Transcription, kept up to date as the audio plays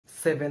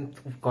Seventh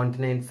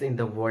continents in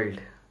the world,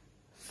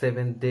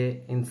 7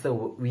 days in a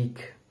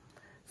week,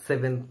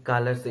 7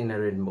 colors in a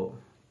rainbow,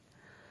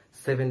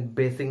 7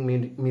 basic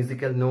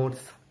musical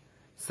notes,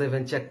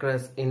 7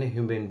 chakras in a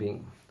human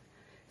being,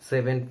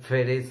 7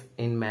 fairies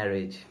in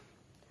marriage,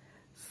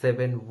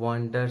 7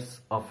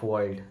 wonders of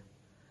world,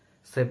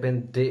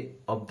 7th day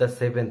of the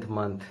 7th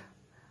month,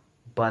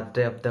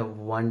 birthday of the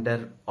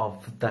wonder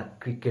of the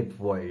cricket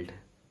world.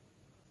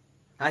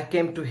 I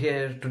came to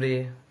here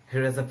today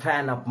as a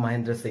fan of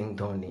Mahendra Singh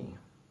Dhoni.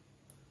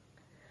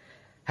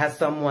 As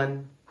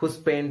someone who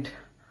spent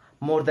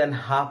more than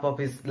half of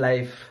his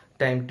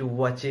lifetime to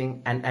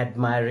watching and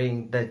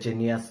admiring the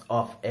genius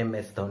of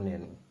MS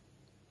Dhoni.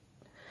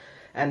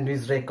 And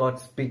his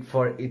records speak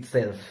for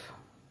itself.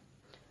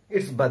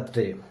 It's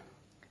birthday.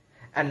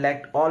 And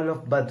like all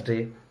of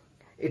birthday,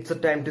 it's a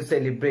time to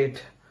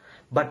celebrate,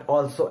 but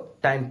also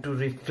time to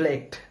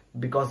reflect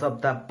because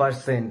of the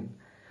person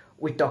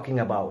we're talking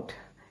about.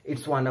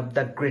 It's one of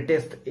the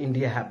greatest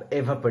India have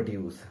ever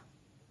produced.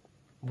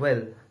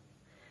 Well,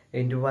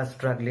 India was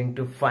struggling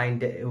to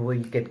find a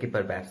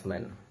wicket-keeper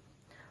batsman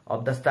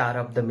of the star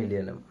of the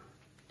millennium.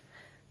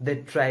 They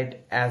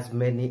tried as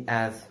many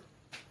as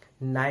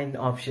 9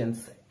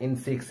 options in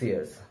 6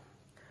 years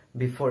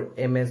before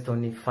MS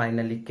Dhoni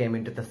finally came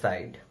into the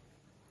side.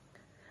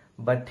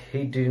 But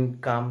he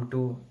didn't come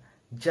to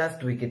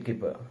just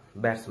wicket-keeper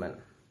batsman.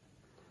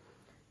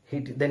 He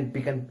then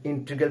became an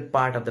integral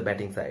part of the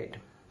batting side.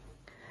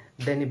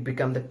 Then he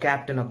became the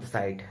captain of the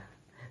side.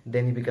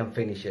 Then he became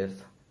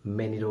finishers,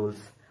 many roles,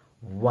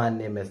 one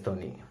MS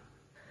Dhoni.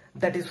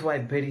 That is why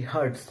very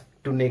hurts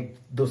to make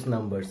those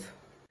numbers.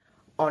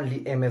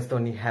 Only MS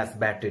Dhoni has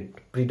batted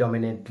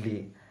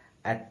predominantly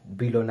at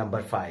below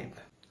number 5.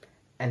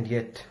 And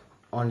yet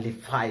only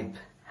 5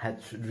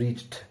 has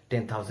reached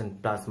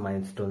 10,000 plus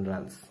milestone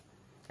runs.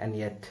 And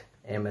yet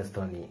MS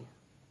Dhoni.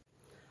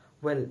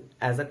 Well,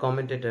 as a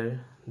commentator,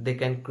 they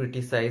can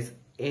criticize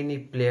any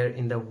player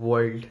in the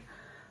world.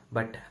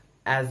 But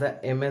as a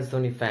MS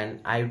Dhoni fan,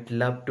 I would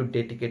love to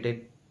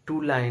dedicate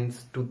 2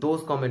 lines to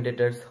those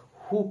commentators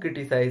who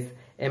criticize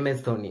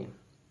MS Dhoni.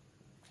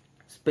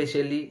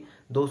 Especially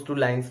those 2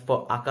 lines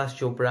for Akash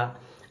Chopra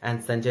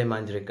and Sanjay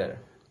Manjrekar.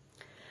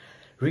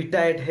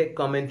 Retired है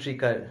commentary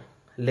कर,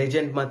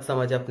 legend मत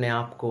समझ अपने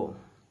आप को.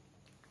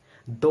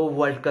 2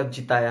 world cup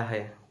जिताया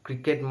है,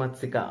 cricket मत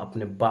सिखा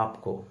अपने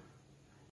बाप को.